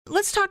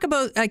let's talk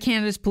about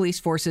Canada's police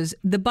forces.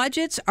 The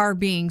budgets are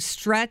being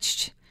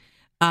stretched.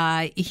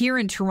 Here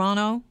in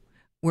Toronto,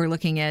 we're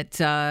looking at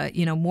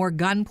more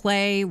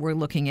gunplay. We're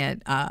looking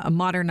at a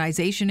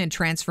modernization and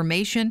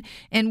transformation.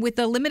 And with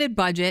a limited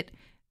budget,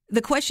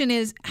 the question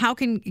is, how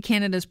can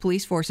Canada's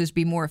police forces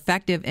be more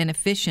effective and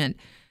efficient?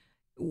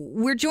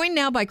 We're joined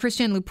now by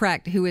Christian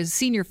Leuprecht, who is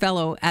Senior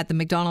Fellow at the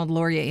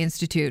Macdonald-Laurier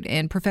Institute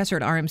and Professor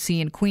at RMC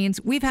in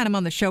Queens. We've had him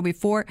on the show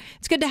before.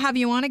 It's good to have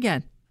you on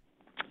again.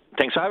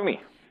 Thanks for having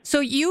me. So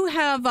you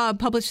have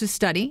published a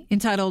study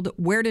entitled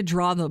Where to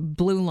Draw the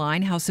Blue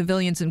Line, How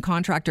Civilians and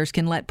Contractors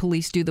Can Let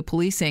Police Do the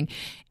Policing.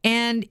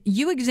 And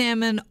you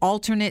examine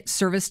alternate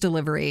service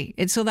delivery.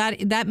 And so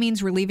that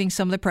means relieving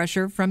some of the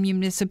pressure from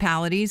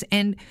municipalities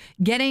and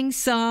getting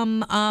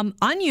some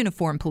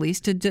ununiformed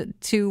police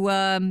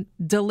to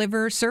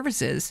deliver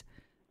services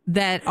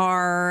that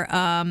are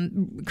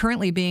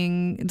currently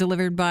being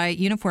delivered by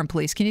uniformed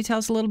police. Can you tell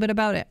us a little bit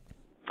about it?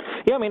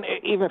 Yeah, I mean,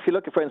 even if you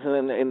look at, for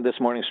instance, in this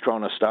morning's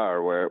Toronto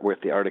Star, with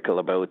the article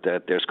about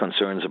that there's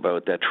concerns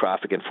about that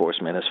traffic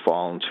enforcement has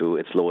fallen to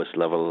its lowest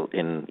level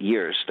in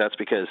years, that's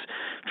because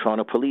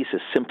Toronto Police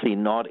is simply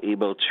not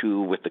able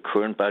to, with the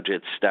current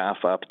budget, staff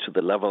up to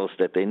the levels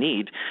that they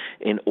need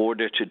in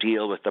order to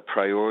deal with the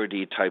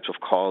priority types of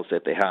calls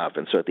that they have.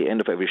 And so at the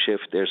end of every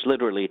shift, there's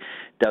literally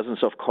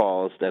dozens of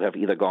calls that have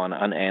either gone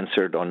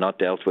unanswered or not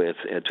dealt with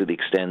to the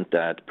extent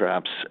that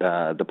perhaps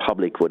the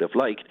public would have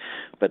liked.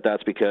 But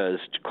that's because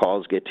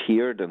calls get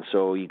tiered, and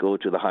so you go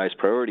to the highest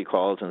priority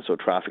calls, and so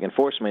traffic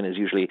enforcement is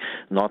usually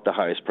not the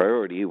highest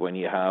priority when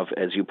you have,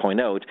 as you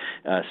point out,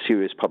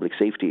 serious public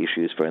safety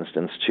issues, for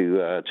instance,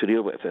 to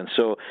deal with. And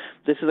so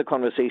this is a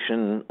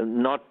conversation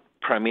not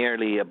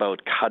primarily about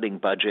cutting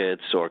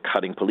budgets or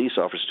cutting police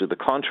officers. To the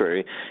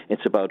contrary,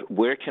 it's about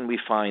where can we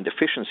find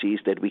efficiencies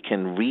that we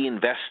can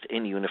reinvest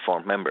in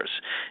uniformed members.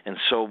 And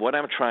so what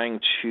I'm trying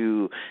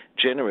to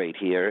generate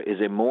here is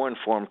a more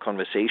informed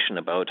conversation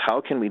about how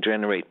can we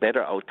generate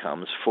better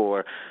outcomes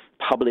for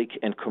public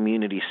and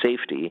community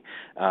safety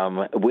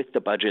with the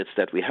budgets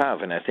that we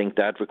have. And I think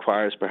that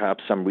requires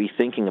perhaps some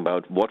rethinking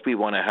about what we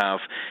want to have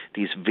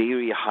these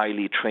very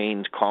highly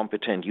trained,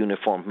 competent,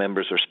 uniformed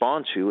members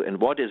respond to,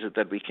 and what is it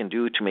that we can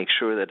do to make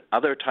sure that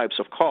other types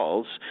of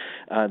calls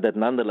that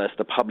nonetheless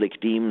the public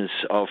deems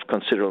of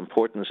considerable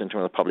importance in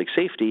terms of public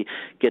safety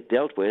get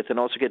dealt with, and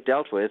also get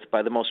dealt with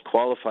by the most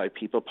qualified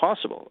people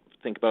possible.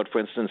 Think about, for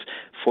instance,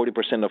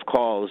 40% of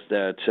calls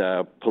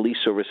that police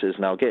services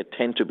now get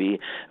tend to be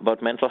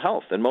about mental health.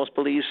 And most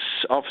police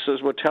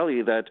officers will tell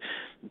you that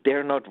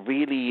they're not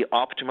really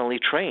optimally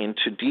trained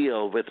to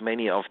deal with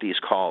many of these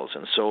calls.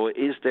 And so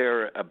is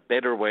there a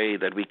better way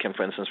that we can,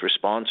 for instance,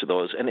 respond to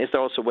those? And is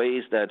there also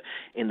ways that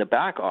in the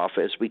back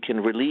office we can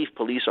relieve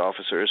police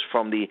officers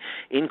from the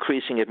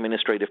increasing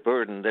administrative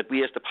burden that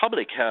we as the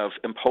public have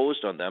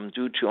imposed on them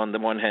due to, on the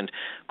one hand,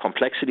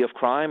 complexity of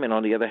crime, and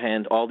on the other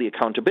hand, all the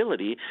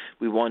accountability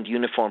we want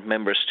uniformed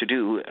members to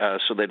do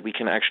so that we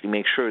can actually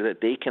make sure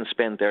that they can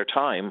spend their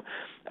time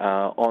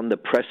on the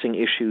pressing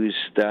issues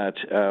that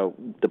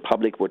the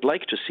public would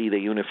like to see the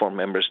uniformed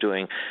members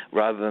doing,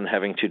 rather than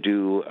having to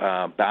do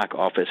back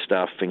office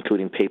stuff,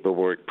 including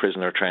paperwork,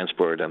 prisoner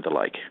transport, and the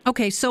like.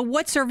 Okay, so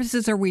what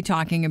services are we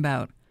talking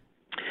about?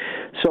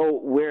 So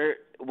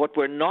what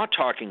we're not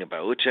talking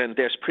about, and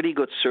there's pretty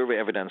good survey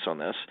evidence on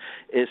this,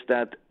 is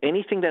that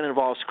anything that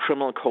involves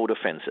criminal code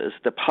offenses,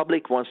 the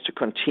public wants to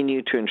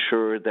continue to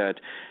ensure that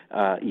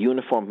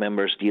uniformed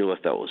members deal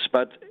with those.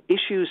 But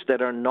issues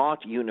that are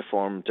not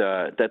uniformed,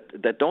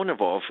 that don't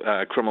involve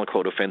criminal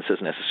code offenses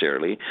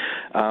necessarily,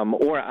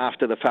 or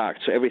after the fact,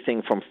 so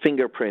everything from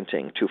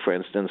fingerprinting to, for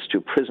instance, to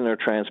prisoner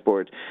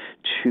transport,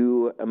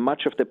 to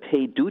much of the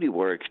paid duty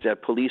work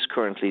that police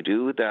currently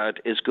do that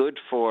is good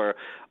for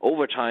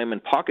overtime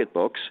and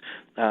pocketbooks,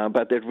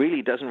 but that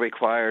really doesn't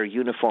require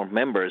uniformed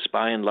members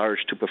by and large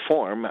to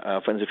perform.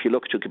 For instance, if you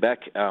look to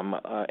Quebec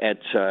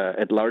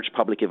at large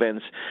public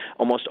events,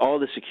 almost all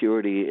the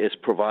security is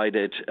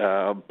provided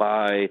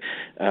by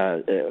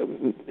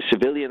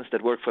civilians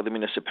that work for the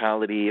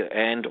municipality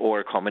and or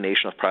a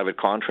combination of private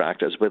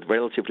contractors, with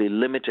relatively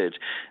limited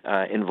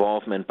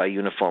involvement by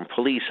uniformed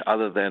police,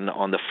 other than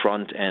on the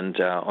front end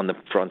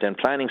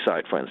planning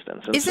side, for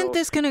instance. And Isn't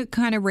this going to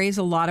kind of raise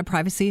a lot of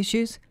privacy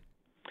issues?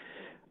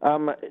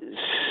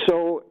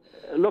 So,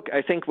 look,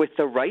 I think with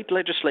the right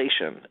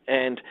legislation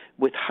and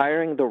with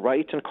hiring the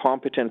right and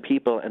competent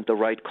people and the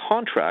right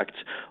contracts,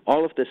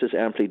 all of this is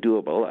amply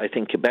doable. I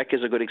think Quebec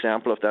is a good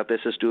example of that.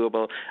 This is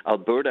doable.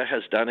 Alberta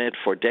has done it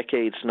for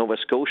decades. Nova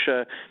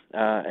Scotia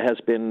has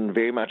been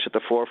very much at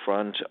the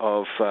forefront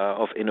of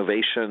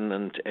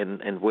innovation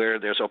and where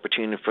there's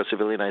opportunity for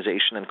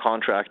civilianization and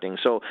contracting.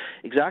 So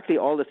exactly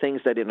all the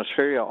things that in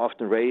Australia are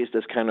often raised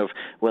as kind of,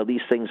 well,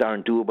 these things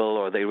aren't doable,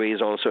 or they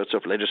raise all sorts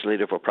of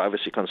legislative or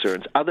privacy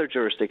concerns. Other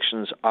jurisdictions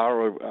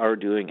associations are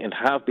doing and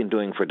have been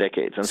doing for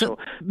decades. And so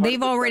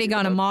they've already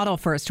got a model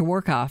for us to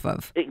work off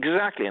of.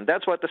 Exactly, and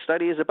that's what the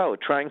study is about,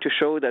 trying to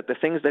show that the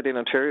things that in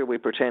Ontario we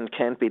pretend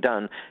can't be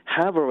done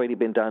have already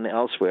been done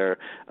elsewhere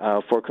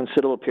for a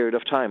considerable period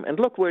of time. And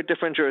look, we're a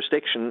different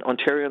jurisdiction.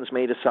 Ontarians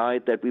may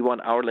decide that we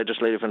want our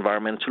legislative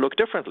environment to look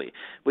differently,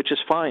 which is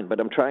fine, but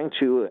I'm trying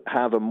to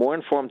have a more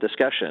informed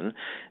discussion,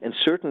 and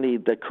certainly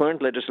the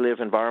current legislative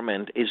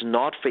environment is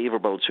not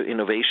favorable to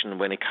innovation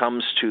when it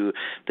comes to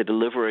the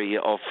delivery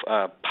of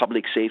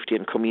public safety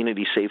and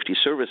community safety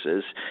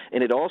services,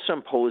 and it also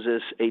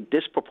imposes a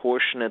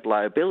disproportionate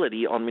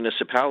liability on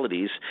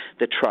municipalities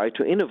that try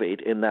to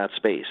innovate in that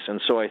space.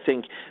 And so I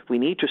think we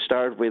need to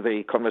start with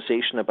a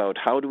conversation about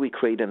how do we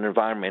create an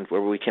environment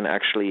where we can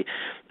actually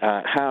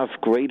have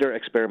greater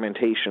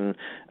experimentation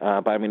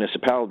by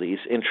municipalities.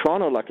 In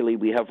Toronto, luckily,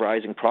 we have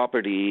rising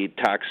property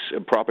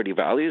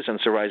values and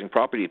so rising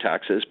property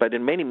taxes, but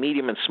in many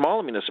medium and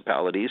small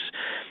municipalities,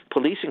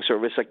 policing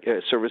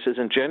services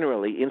and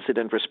generally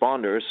incident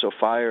responders, so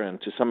fire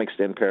and to some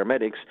extent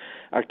paramedics,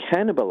 are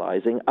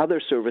cannibalizing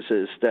other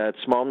services that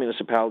small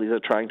municipalities are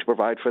trying to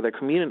provide for their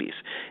communities.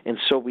 And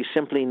so we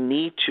simply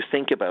need to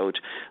think about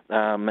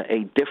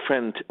a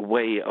different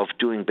way of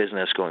doing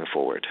business going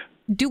forward.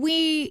 Do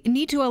we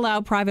need to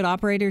allow private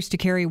operators to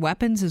carry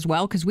weapons as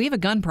well? Because we have a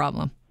gun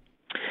problem.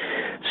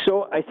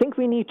 So I think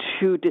we need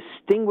to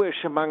distinguish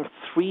among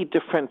three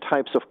different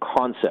types of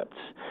concepts.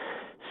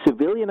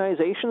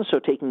 Civilianization, so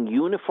taking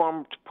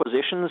uniformed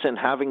positions and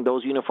having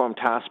those uniform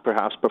tasks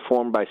perhaps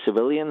performed by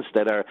civilians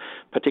that are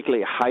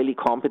particularly highly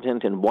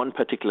competent in one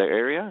particular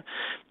area.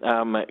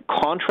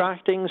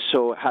 Contracting,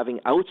 so having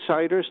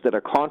outsiders that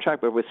are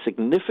contracted with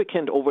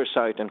significant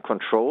oversight and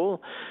control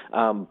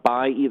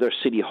by either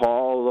City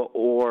Hall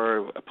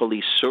or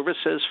police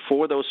services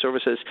for those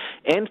services,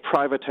 and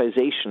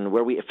privatization,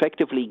 where we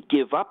effectively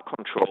give up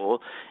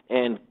control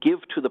and give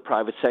to the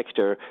private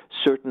sector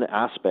certain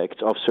aspects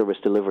of service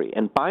delivery.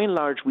 And by and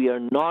large, we are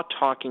not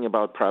talking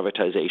about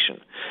privatization.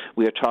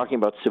 We are talking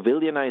about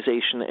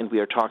civilianization, and we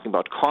are talking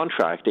about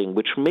contracting,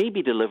 which may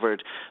be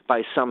delivered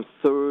by some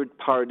third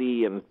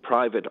party and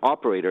private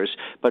operators,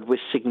 but with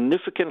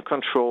significant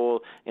control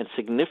and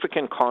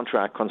significant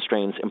contract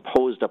constraints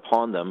imposed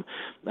upon them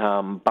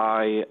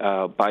by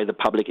the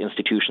public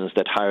institutions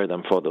that hire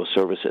them for those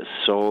services.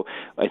 So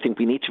I think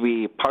we need to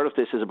be, part of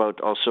this is about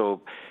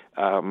also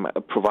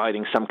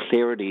providing some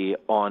clarity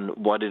on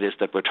what it is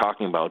that we're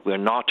talking about. We're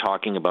not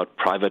talking about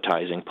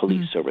privatizing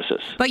police services.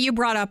 But you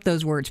brought up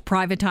those words,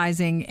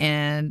 privatizing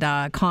and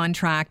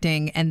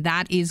contracting, and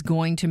that is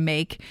going to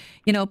make,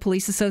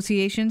 police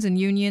associations and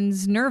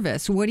unions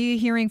nervous. What are you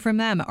hearing from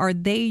them? Are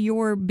they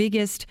your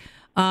biggest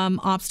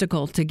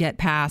obstacle to get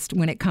past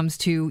when it comes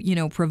to,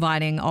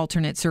 providing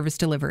alternate service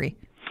delivery?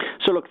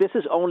 So look, this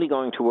is only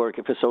going to work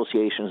if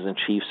associations and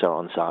chiefs are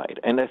on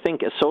side. And I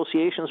think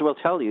associations will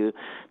tell you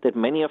that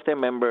many of their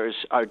members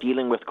are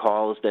dealing with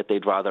calls that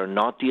they'd rather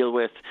not deal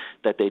with,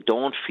 that they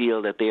don't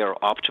feel that they are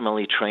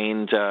optimally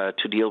trained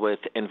to deal with,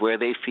 and where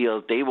they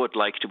feel they would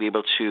like to be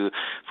able to,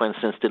 for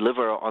instance,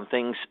 deliver on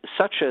things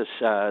such as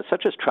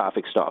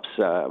traffic stops,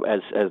 as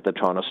the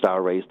Toronto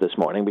Star raised this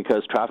morning,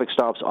 because traffic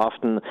stops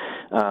often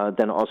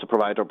then also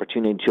provide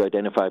opportunity to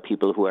identify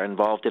people who are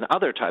involved in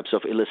other types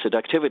of illicit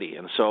activity.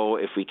 And so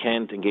if we can't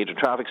engage in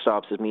traffic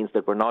stops, it means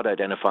that we're not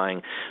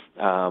identifying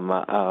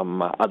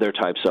other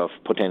types of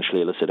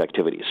potentially illicit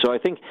activities. So I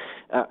think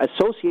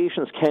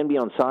associations can be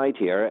on side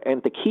here,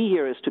 and the key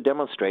here is to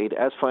demonstrate,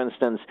 as for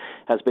instance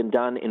has been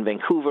done in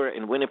Vancouver,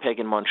 in Winnipeg,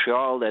 in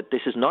Montreal, that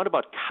this is not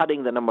about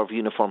cutting the number of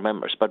uniformed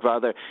members, but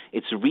rather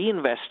it's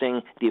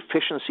reinvesting the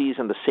efficiencies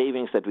and the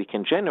savings that we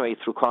can generate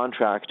through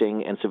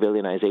contracting and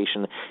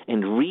civilianization,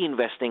 and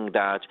reinvesting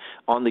that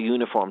on the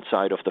uniformed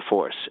side of the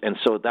force. And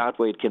so that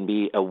way it can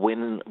be a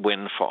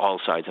win-win for all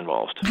sides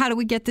involved. How do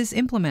we get this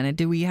implemented?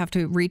 Do we have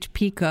to reach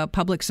peak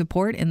public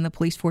support, and the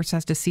police force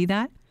has to see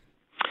that?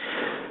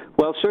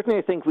 Well, certainly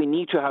I think we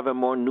need to have a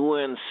more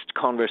nuanced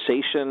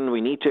conversation.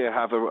 We need to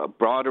have a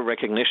broader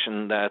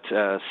recognition that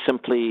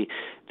simply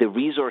the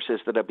resources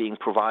that are being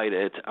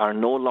provided are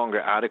no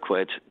longer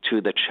adequate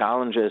to the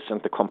challenges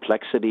and the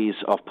complexities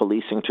of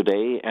policing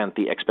today and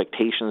the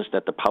expectations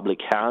that the public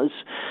has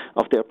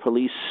of their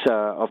police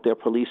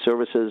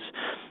services.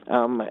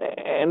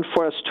 And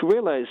for us to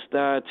realize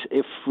that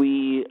if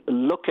we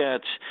look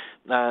at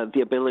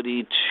the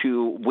ability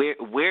to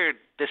where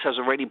this has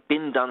already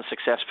been done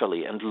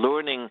successfully, and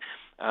learning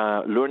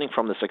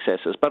from the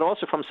successes, but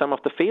also from some of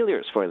the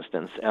failures, for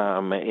instance,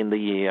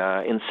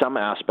 in some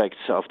aspects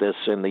of this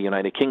in the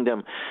United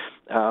Kingdom,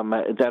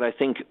 that I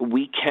think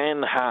we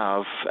can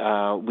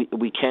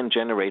we can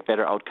generate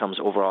better outcomes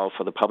overall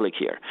for the public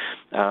here.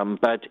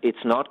 But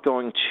it's not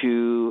going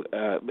to,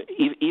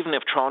 even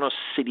if Toronto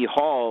City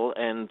Hall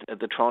and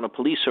the Toronto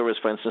Police Service,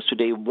 for instance,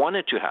 today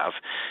wanted to have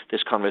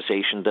this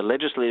conversation, the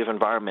legislative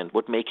environment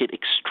would make it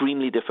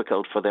extremely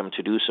difficult for them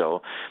to do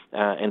so.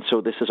 And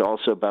so this is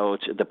also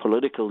about the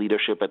political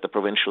leadership at the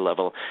provincial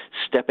level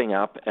stepping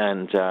up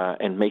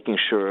and making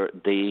sure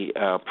they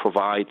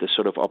provide the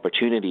sort of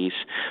opportunities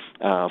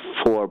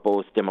for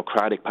both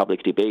democratic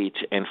public debate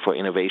and for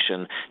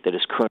innovation that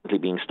is currently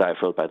being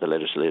stifled by the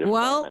legislative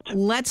environment.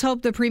 Let's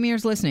hope the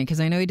Premier's listening, because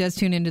I know he does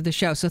tune into the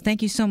show. So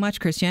thank you so much,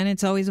 Christian.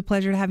 It's always a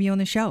pleasure to have you on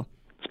the show.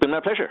 It's been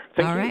my pleasure.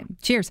 Thank you. All right.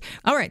 Cheers.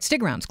 All right.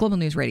 Stick around. It's Global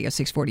News Radio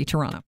 640 Toronto.